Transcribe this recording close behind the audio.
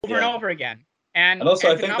over and over again. And also,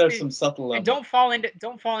 I to think not there's be, some subtle and don't fall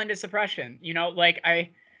into suppression. You know, like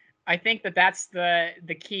I think that that's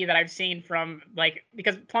the key that I've seen from, like,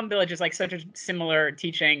 because Plum Village is like such a similar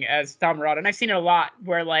teaching as Dhammarada, and I've seen it a lot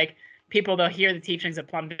where like people, they'll hear the teachings of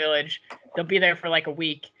Plum Village, they'll be there for like a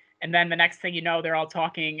week, and then the next thing you know, they're all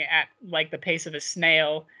talking at like the pace of a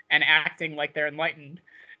snail and acting like they're enlightened,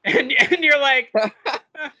 and you're like,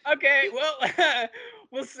 okay, well,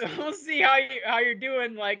 we'll see how you're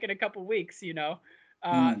doing like in a couple weeks, you know,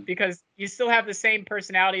 because you still have the same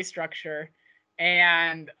personality structure,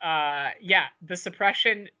 and yeah, the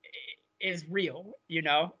suppression is real, you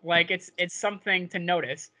know, like it's something to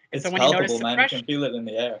notice, and It's so when you notice palpable, man. You suppression, can feel it in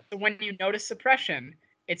the air. so when you notice suppression,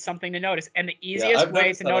 it's something to notice, and the Yeah, easiest I've way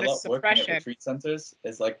noticed to that a notice lot working at suppression, retreat centers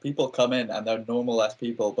is like people come in and they're normal ass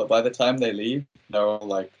people, but by the time they leave, they're all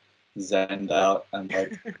like zenned out and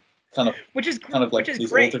like kind of which is like these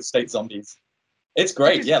great, altered state zombies. It's which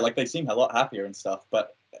great, is yeah. Like they seem a lot happier and stuff,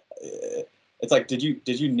 but it's like, did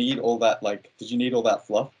you need all that, like, did you need all that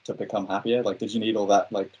fluff to become happier? Like, did you need all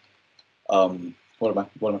that, like,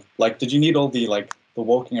 like, did you need all the, like, the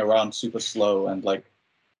walking around super slow and like,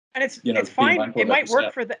 and it's you know, being fine. mindful It of every might work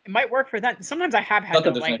step? for it might work for them. Sometimes I have had Not to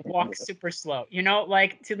that there's like anything wrong walk with it. super slow, you know,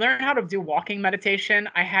 like to learn how to do walking meditation,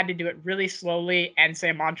 I had to do it really slowly and say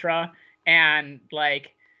a mantra, and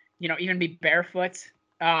like, you know, even be barefoot,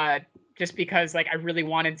 uh just because like I really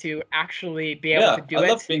wanted to actually be able to Yeah, I do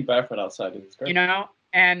love it, being barefoot outside. It's you great. know,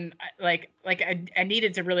 and I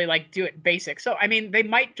needed to really like do it basic. So I mean, they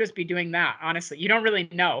might just be doing that, honestly, you don't really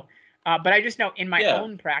know, but I just know in my Yeah,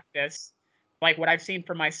 own practice, like what I've seen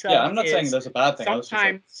for yeah. myself I'm not saying is there's a bad thing. I was just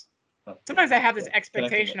like, sometimes sometimes I have this connecting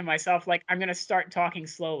expectation it. of myself, like I'm gonna start talking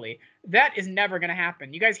slowly. That is never gonna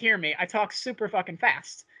happen. You guys hear me? I talk super fucking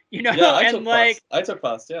fast, you Yeah, know, and like, I took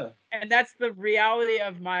fast. Yeah, and that's the reality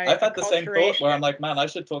of my I've had the same thought where I'm acculturation. like, man, I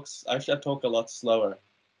should talk a lot slower.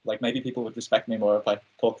 Like maybe people would respect me more if I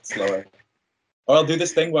talked slower. Or I'll do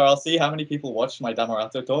this thing where I'll see how many people watch my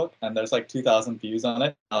Damarato talk, and there's like 2,000 views on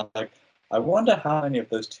it. I'm like, I wonder how many of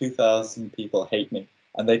those 2,000 people hate me,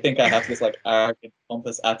 and they think I have this like arrogant,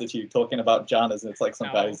 pompous attitude talking about Jhanas, and it's like some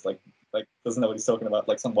guy No, who's like doesn't know what he's talking about,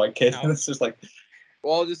 like some white kid, and no. it's just like,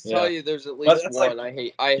 Well, I'll just tell yeah. you, there's at But least that's like, one. I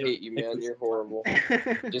you know, hate you, man. You're horrible.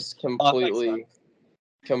 Just oh, thanks, man.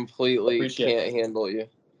 completely Appreciate can't it. handle you.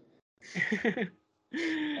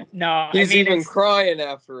 No, I He's mean even it's crying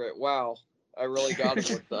after it. Wow. I really got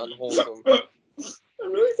him with the unwholesome. I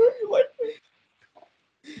really thought you liked me.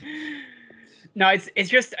 no, it's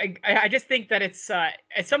just I just think that it's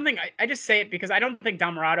something I just say it because I don't think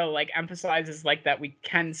Dhammarato like emphasizes like that we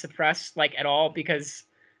can suppress like at all, because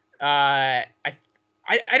I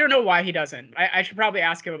don't know why he doesn't. I should probably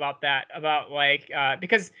ask him about that, about like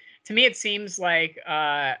because to me it seems like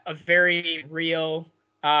a very real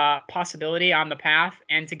possibility on the path,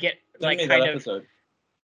 and to get Send like me that kind of episode.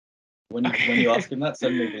 When you okay. ask him that,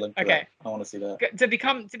 send me the link to that. Okay, I want to see that. to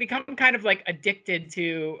become kind of like addicted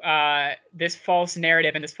to this false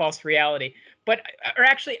narrative and this false reality. But or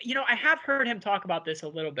actually, you know, I have heard him talk about this a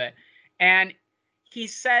little bit, and he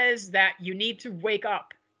says that you need to wake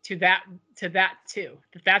up to that too.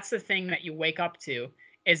 That's the thing that you wake up to,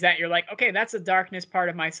 is that you're like, okay, that's a darkness part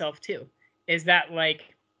of myself too. Is that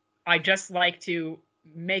like I just like to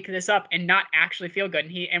make this up and not actually feel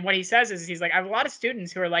good. And what he says is, he's like, I have a lot of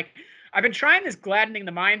students who are like, I've been trying this gladdening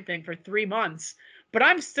the mind thing for 3 months, but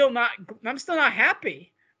I'm still not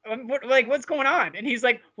happy. What's going on? And he's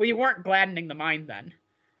like, well, you weren't gladdening the mind then,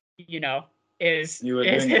 you know, You were is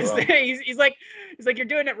doing it his wrong. thing. He's like, you're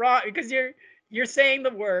doing it wrong because you're saying the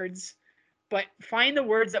words, but find the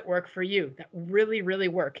words that work for you, that really, really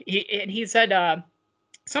work. He said,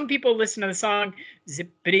 some people listen to the song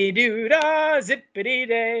zippity doo da zippity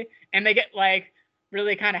day, and they get like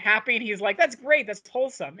really kind of happy, and he's like, that's great, that's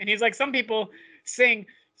wholesome. And he's like, some people sing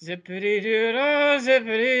zippity doo da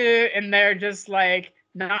zippity, and they're just like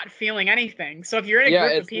not feeling anything. So if you're in a Yeah,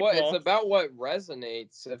 group of it's people, about what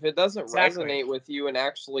resonates. If it doesn't exactly, resonate with you and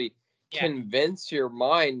actually yeah, convince your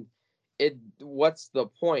mind, what's the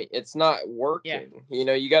point? It's not yeah, working. You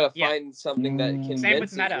know, you got to yeah. find something that Same with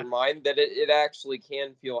convinces your meta. mind that it actually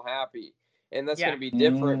can feel happy. And that's going Yeah, to be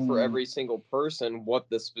different for every single person, what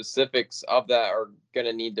the specifics of that are going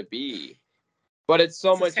to need to be. But it's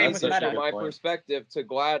so it's the much same That's with easier such a from meta. good my point. perspective to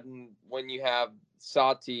gladden when you have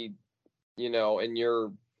sati, you know, and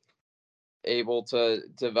you're able to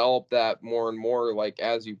develop that more and more. Like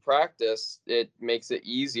as you practice, it makes it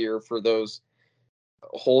easier for those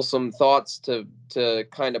wholesome thoughts to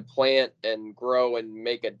kind of plant and grow and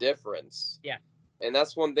make a difference. Yeah, And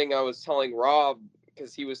that's one thing I was telling Rob,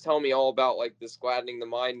 because he was telling me all about like this gladdening the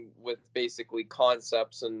mind with basically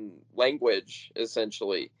concepts and language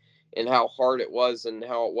essentially, and how hard it was and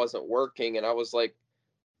how it wasn't working. And I was like,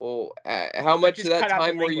 well, how much of just that cut out the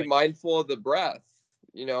time were you language. mindful of the breath?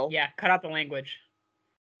 You know? Yeah, cut out the language.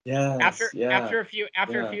 Yes. After a few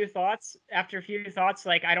thoughts,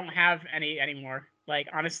 like I don't have any anymore. Like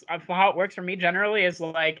honestly, how it works for me generally is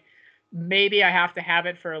like maybe I have to have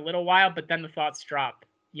it for a little while, but then the thoughts drop,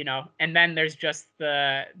 you know, and then there's just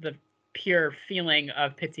the pure feeling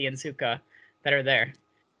of piti and sukha that are there,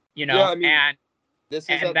 you know. Yeah, I mean, and this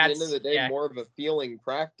is at the end of the day more of a feeling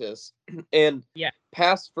practice, and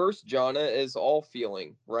past first jhana is all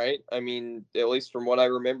feeling, right? I mean, at least from what I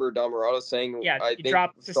remember Dhammarato saying, I think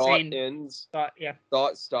thought ends,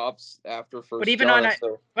 thought stops after first. But even jhana,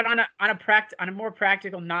 on a more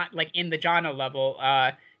practical, not like in the jhana level,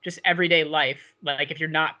 just everyday life, like if you're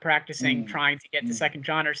not practicing trying to get to second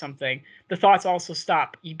jhana or something, the thoughts also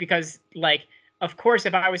stop, because like of course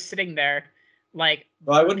if I was sitting there like,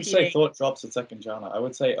 well, I wouldn't say thought drops at second jhana. I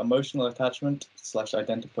would say emotional attachment /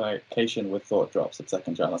 identification with thought drops at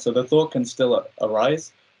second jhana. So the thought can still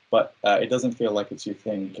arise, but it doesn't feel like it's you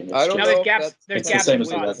thinking. It's I don't know. There's gaps in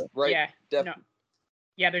thoughts. Right?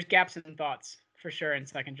 Yeah, there's gaps in thoughts for sure in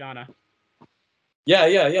second jhana.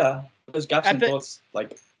 Yeah. There's gaps in thoughts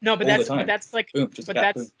like no, but that's like boom, just a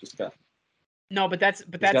gap, boom, just a gap. No, but that's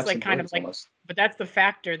like kind of like almost. But that's the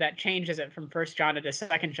factor that changes it from first jhana to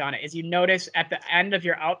second jhana, is you notice at the end of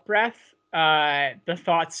your out breath, the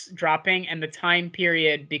thoughts dropping and the time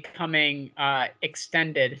period becoming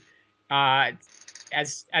extended,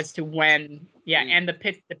 as to when and the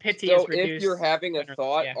piti is reduced. So if you're having a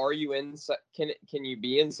thought, are you in? Can you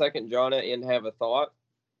be in second jhana and have a thought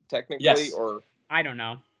technically? Yes. Or I don't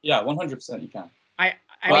know. Yeah, 100% you can. I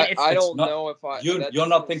don't know if you're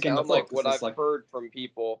not thinking the thought, like what I've heard from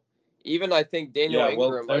people. Even I think Daniel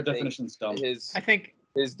Ingram. Their definition's dumb.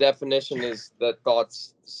 His definition is that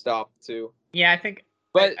thoughts stop too. Yeah, I think.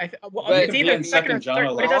 But it's either second or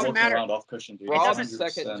third, but it doesn't matter. Off cushion, dude. Rob's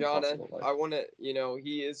second jhana. I want to.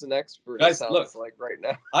 He is an expert. Guys, it sounds look, like right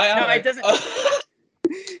now. It doesn't.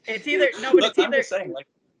 It's either no, but look, it's either. I'm just saying, like,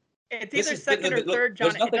 it's either second or third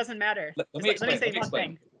jhana. It doesn't matter. Let me say one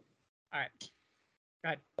thing. All right. Go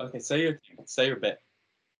ahead. Okay, say your bit.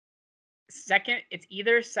 It's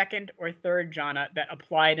either second or third jhana that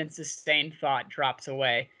applied and sustained thought drops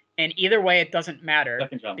away, and either way it doesn't matter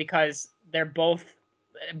because they're both.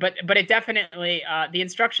 But it definitely the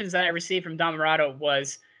instructions that I received from Dhammarato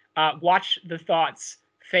was watch the thoughts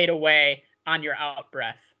fade away on your out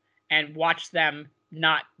breath and watch them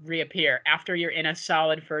not reappear after you're in a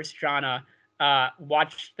solid first jhana.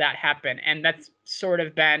 Watch that happen, and that's sort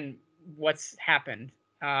of been what's happened.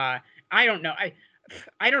 I don't know.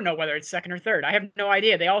 I don't know whether it's second or third. I have no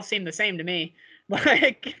idea. They all seem the same to me.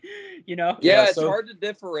 Like, Yeah, it's hard to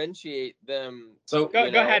differentiate them. So go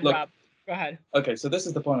ahead, Rob. Go ahead. Okay, so this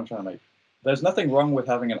is the point I'm trying to make. There's nothing wrong with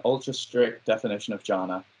having an ultra strict definition of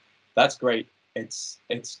jhana. That's great. It's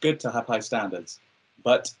good to have high standards.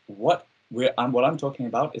 But what I'm talking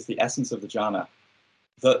about is the essence of the jhana,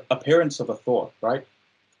 the appearance of a thought, right?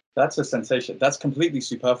 That's a sensation. That's completely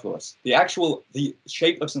superfluous. The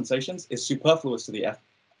shape of sensations is superfluous to the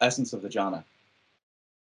essence of the jhana.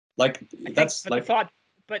 Like that's like the thought,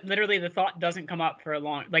 but literally the thought doesn't come up for a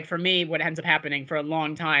long. Like for me, what ends up happening for a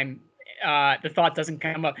long time, the thought doesn't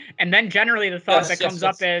come up, and then generally the thought that comes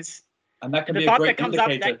up is, and that can be a great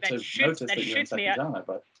indicator to notice that you're in second jhana,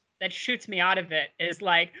 but that shoots me out of it is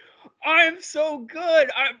like, I'm so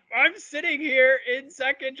good. I'm sitting here in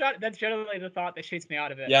second jhana. That's generally the thought that shoots me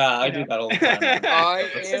out of it. Yeah, I do that all the time. I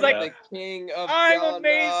am the king of I'm jhana.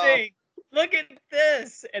 amazing. Look at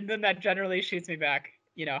this, and then that generally shoots me back.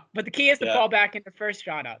 But the key is to fall back into first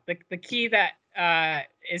jhana. The key that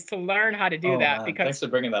is to learn how to do that. Man. Because thanks for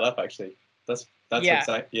bringing that up. Actually, that's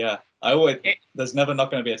exactly. Yeah, I always. There's never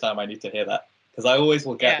not going to be a time I need to hear that, because I always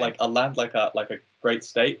will get like I'll land like a great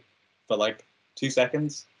state for like 2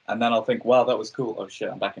 seconds, and then I'll think, wow, that was cool. Oh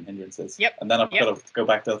shit, I'm back in hindrances. Yep. And then I've got to go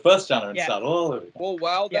back to the first jhana and start all over. Well,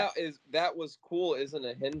 wow, that was cool isn't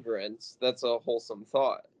a hindrance. That's a wholesome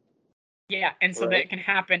thought. Yeah, and so that can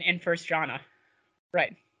happen in first jhana.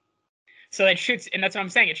 Right. So it shoots, and that's what I'm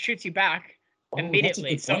saying. It shoots you back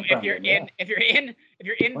immediately. So if you're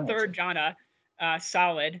in third jhana,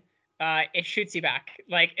 solid, it shoots you back.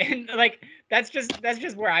 That's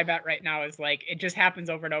just where I'm at right now. Is like it just happens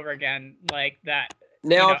over and over again, like that.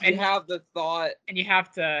 Now, if you have the thought, and you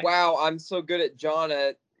have to, wow, I'm so good at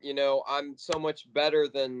jhana. I'm so much better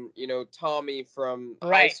than Tommy from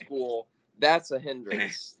high school. That's a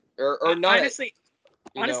hindrance, or not.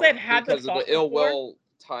 Honestly, I've had the thought because of the ill will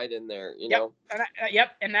tied in there, you Yep. know?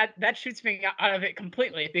 Yep. And that shoots me out of it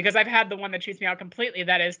completely, because I've had the one that shoots me out completely.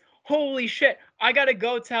 That is, holy shit, I got to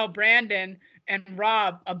go tell Brandon and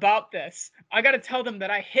Rob about this. I got to tell them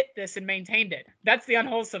that I hit this and maintained it. That's the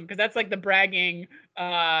unwholesome, because that's like the bragging,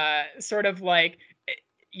 sort of like,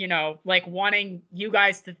 you know, like wanting you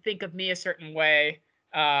guys to think of me a certain way.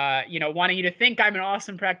 You know, wanting you to think I'm an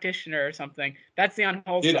awesome practitioner or something. That's the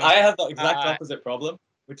unwholesome. Dude, I have the exact opposite problem,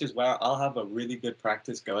 which is where I'll have a really good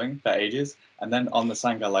practice going for ages, and then on the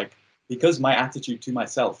Sangha, like, because my attitude to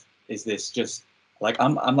myself is this, just like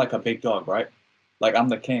I'm like a big dog, right? Like I'm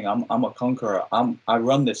the king, I'm a conqueror, I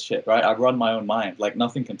run this shit, right? I run my own mind, like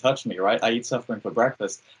nothing can touch me, right? I eat suffering for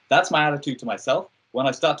breakfast. That's my attitude to myself. When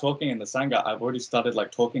I start talking in the Sangha, I've already started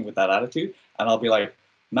like talking with that attitude, and I'll be like,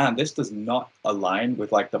 man, this does not align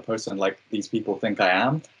with like the person like these people think I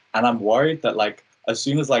am. And I'm worried that like as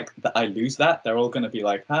soon as like I lose that, they're all gonna be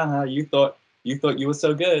like, haha, you thought you were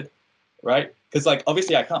so good, right? Because like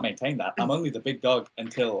obviously I can't maintain that. I'm only the big dog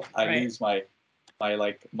until I Right. lose my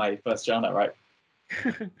first jhana, right?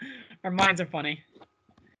 Our minds are funny.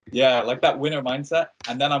 Yeah, like that winner mindset.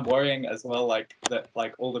 And then I'm worrying as well, like that,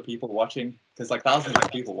 like all the people watching, because like thousands of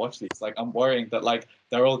people watch these. Like I'm worrying that like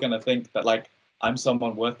they're all gonna think that like I'm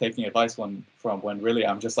someone worth taking advice from, when really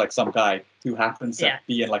I'm just like some guy who happens to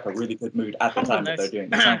be in like a really good mood at the time that they're doing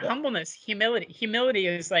the Sangha. Humbleness, humility. Humility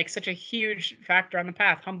is like such a huge factor on the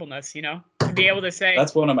path. Humbleness, you know, to be able to say,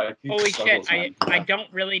 that's one of my huge holy struggles, shit, I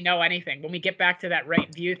don't really know anything. When we get back to that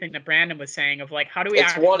right view thing that Brandon was saying of like, how do we It's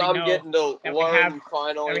actually what I'm know getting to that learn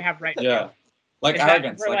finally. that we have right Yeah. view? Like Is that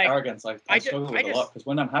arrogance, we're like like, arrogance. I struggle with a lot, because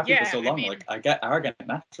when I'm happy for so long, like I get arrogant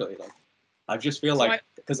naturally. Like I just feel like,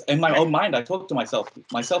 because in my own mind, I talk to myself.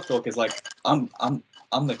 My self-talk is like, I'm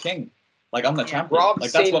the king, like I'm the champion. Rob's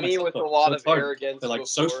Like that's seen what my me with a self-talk. lot So of it's hard arrogance to like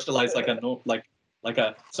before. socialize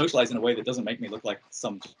socialize in a way that doesn't make me look like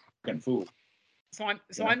some fucking fool. So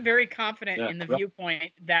I'm very confident in the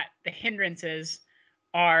viewpoint that the hindrances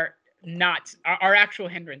are not are actual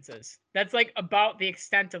hindrances. That's like about the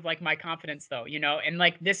extent of like my confidence, though, you know, and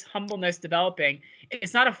like this humbleness developing.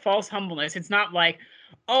 It's not a false humbleness. It's not like,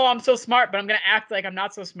 oh, I'm so smart, but I'm gonna act like I'm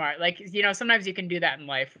not so smart. Like, you know, sometimes you can do that in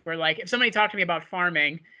life, where like if somebody talked to me about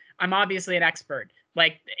farming, I'm obviously an expert.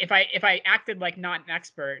 Like if I acted like not an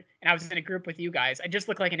expert and I was in a group with you guys, I just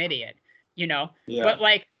look like an idiot, you know. But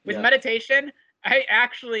like with meditation, I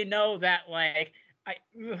actually know that like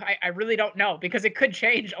I really don't know, because it could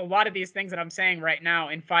change a lot of these things that I'm saying right now.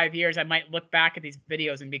 In 5 years, I might look back at these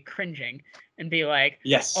videos and be cringing and be like,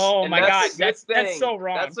 yes, oh my God, that's so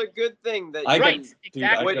wrong. That's a good thing that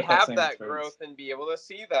you would have that growth and be able to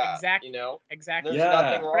see that. You know, exactly. There's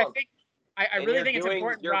nothing wrong. But I really think it's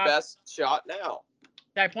important, your Rob, best shot now.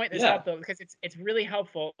 that I point this out, though, because it's really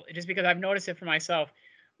helpful, just because I've noticed it for myself.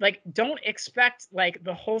 Like, don't expect like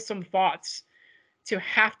the wholesome thoughts to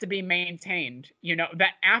have to be maintained. You know,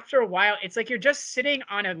 that after a while, it's like you're just sitting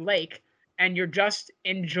on a lake and you're just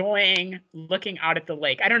enjoying looking out at the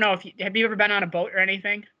lake. I don't know if have you ever been on a boat or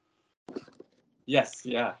anything? Yes,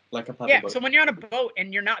 yeah, like a paddle boat. So when you're on a boat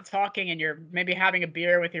and you're not talking and you're maybe having a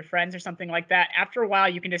beer with your friends or something like that, after a while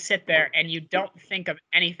you can just sit there and you don't think of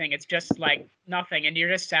anything. It's just like nothing, and you're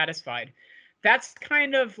just satisfied. That's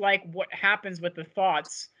kind of like what happens with the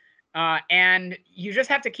thoughts. And you just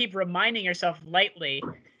have to keep reminding yourself lightly,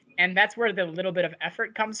 and that's where the little bit of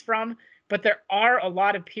effort comes from. But there are a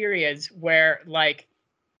lot of periods where like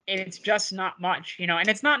it's just not much, you know, and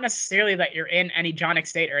it's not necessarily that you're in any jhanic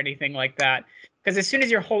state or anything like that. Because as soon as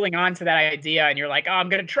you're holding on to that idea and you're like, oh, I'm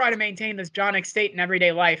going to try to maintain this jhanic state in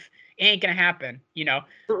everyday life, it ain't going to happen, you know.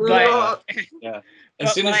 But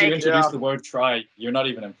as soon as you introduce the word try, you're not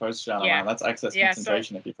even in first jhana, man. That's excess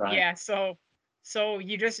concentration if you try. Yeah, so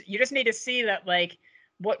you just need to see that like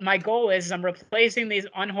what my goal is I'm replacing these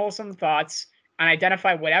unwholesome thoughts and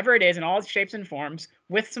identify whatever it is in all its shapes and forms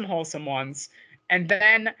with some wholesome ones. And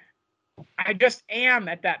then I just am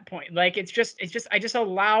at that point. Like it's just I just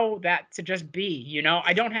allow that to just be, you know.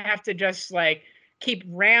 I don't have to just like keep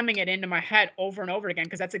ramming it into my head over and over again,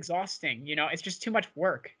 because that's exhausting, you know. It's just too much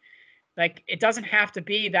work. Like it doesn't have to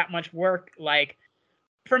be that much work. Like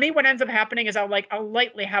for me, what ends up happening is I'll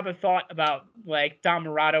lightly have a thought about like Don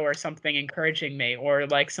Murato or something encouraging me, or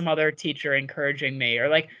like some other teacher encouraging me, or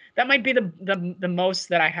like that might be the most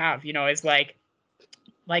that I have, you know, is like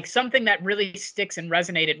something that really sticks and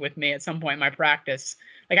resonated with me at some point in my practice.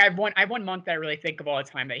 Like I have one monk that I really think of all the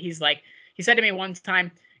time, that he said to me one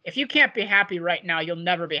time, if you can't be happy right now, you'll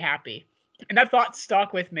never be happy. And that thought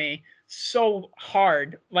stuck with me so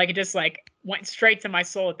hard. Like it just like went straight to my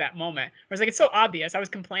soul at that moment. I was like, it's so obvious. I was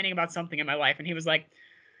complaining about something in my life, and he was like,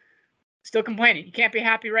 Still complaining. You can't be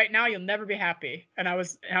happy right now. You'll never be happy. And I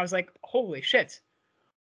was like, holy shit.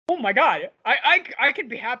 Oh my God, I could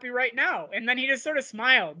be happy right now. And then he just sort of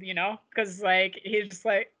smiled, you know, because like he's just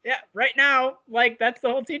like, yeah, right now, like that's the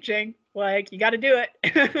whole teaching. Like you got to do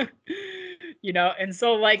it, you know. And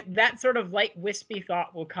so like that sort of light wispy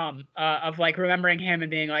thought will come of like remembering him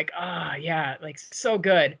and being like, ah, yeah, like so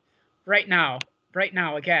good, right now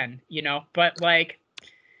again, you know. But like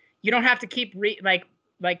you don't have to keep like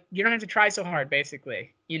you don't have to try so hard,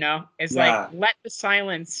 basically, you know. It's like let the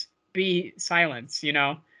silence be silence, you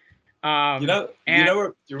know. Do you And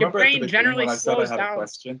remember your at the brain beginning generally when I said I slows had down. a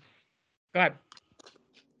question? Go ahead.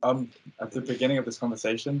 At the beginning of this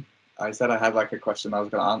conversation, I said I had like a question I was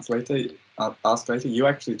going to ask later. You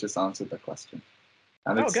actually just answered the question,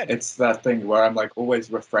 and it's that thing where I'm like always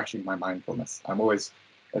refreshing my mindfulness. I'm always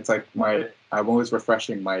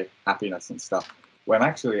refreshing my happiness and stuff. When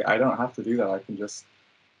actually I don't have to do that.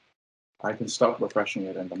 I can stop refreshing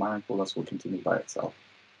it, and the mindfulness will continue by itself.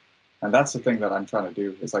 And that's the thing that I'm trying to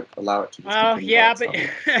do, is like allow it to just continue by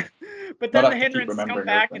itself. But then the hindrances come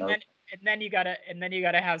back, and then you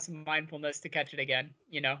gotta have some mindfulness to catch it again,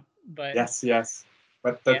 you know. But yes.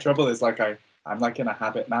 But the trouble is, like I'm like in a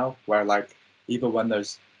habit now where like even when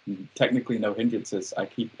there's technically no hindrances, I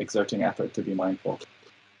keep exerting effort to be mindful.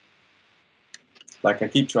 Like I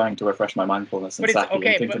keep trying to refresh my mindfulness and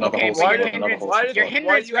think another whole your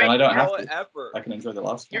hindrance right now. I don't have to. Effort. I can enjoy the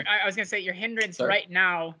last one. I was gonna say your hindrance right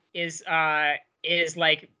now is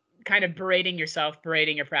like kind of berating yourself,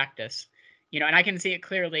 berating your practice, you know. And I can see it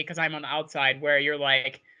clearly because I'm on the outside, where you're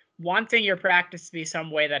like wanting your practice to be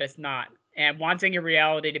some way that it's not, and wanting your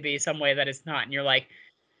reality to be some way that it's not, and you're like,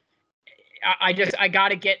 I got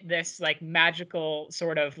to get this like magical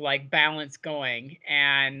sort of like balance going,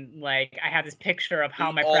 and like I have this picture of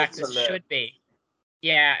how my practice should be.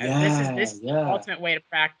 This is the ultimate way to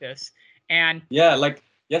practice. And like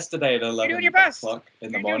yesterday at 11 o'clock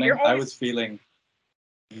in the morning, I was feeling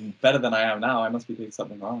better than I am now. I must be doing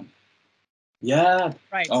something wrong. Yeah.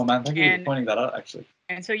 Right. Oh man, thank you for pointing that out. Actually.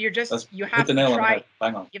 And so you have to try.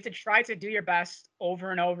 Bang on. You have to try to do your best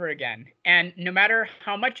over and over again. And no matter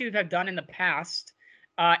how much you have done in the past,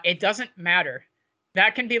 it doesn't matter.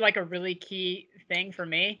 That can be like a really key thing for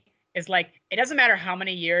me. Is like it doesn't matter how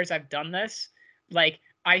many years I've done this. Like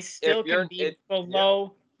I still can be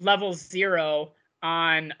below level 0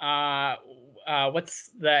 on what's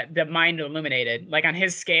the mind illuminated, like on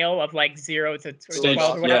his scale of like 0 to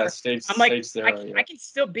 12 or whatever. I'm like stage 0, I can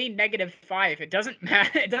still be -5. It doesn't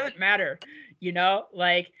matter. It doesn't matter, you know.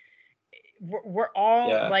 Like we're all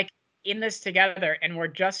like in this together, and we're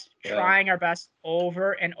just trying our best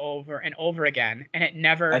over and over and over again, and it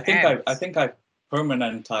never ends. I think I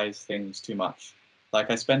permanentize things too much. Like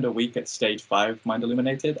I spend a week at stage 5 mind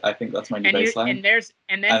illuminated. I think that's my new baseline.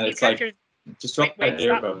 And then it's like just drop the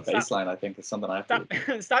idea of a baseline. I think is something I have to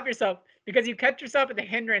do. Stop yourself, because you catch yourself at the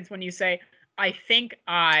hindrance when you say I think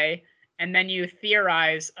and then you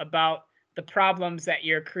theorize about the problems that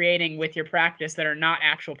you're creating with your practice that are not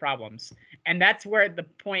actual problems. And that's where the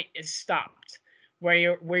point is stopped, where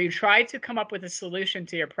you try to come up with a solution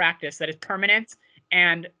to your practice that is permanent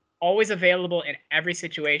and always available in every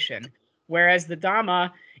situation. Whereas the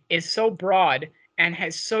Dhamma is so broad and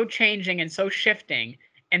has so changing and so shifting,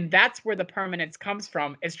 and that's where the permanence comes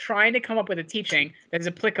from, is trying to come up with a teaching that is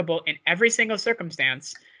applicable in every single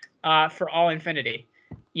circumstance for all infinity,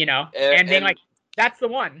 you know, and being like, that's the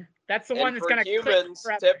one. That's the one that's going to humans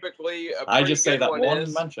typically. I just say that one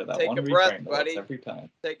mantra, that one refrain, buddy. Every time.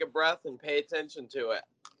 Take a breath and pay attention to it.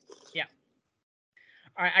 Yeah.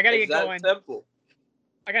 All right, I got to get going. Simple.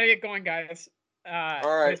 I got to get going, guys. All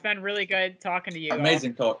right. It's been really good talking to you.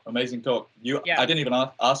 Amazing talk. I didn't even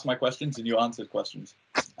ask my questions, and you answered questions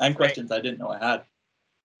and questions I didn't know I had,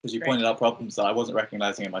 because you pointed out problems that I wasn't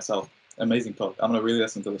recognizing in myself. Amazing talk. I'm gonna really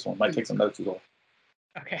listen to this one. Might take some notes as well.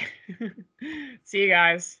 Okay. See you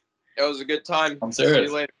guys. It was a good time. I'm serious. See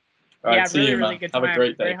you later. All right, see you, man. Good time. Have a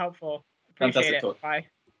great day. Very helpful. Appreciate Fantastic it. Talk. Bye.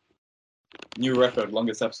 New record,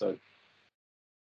 longest episode.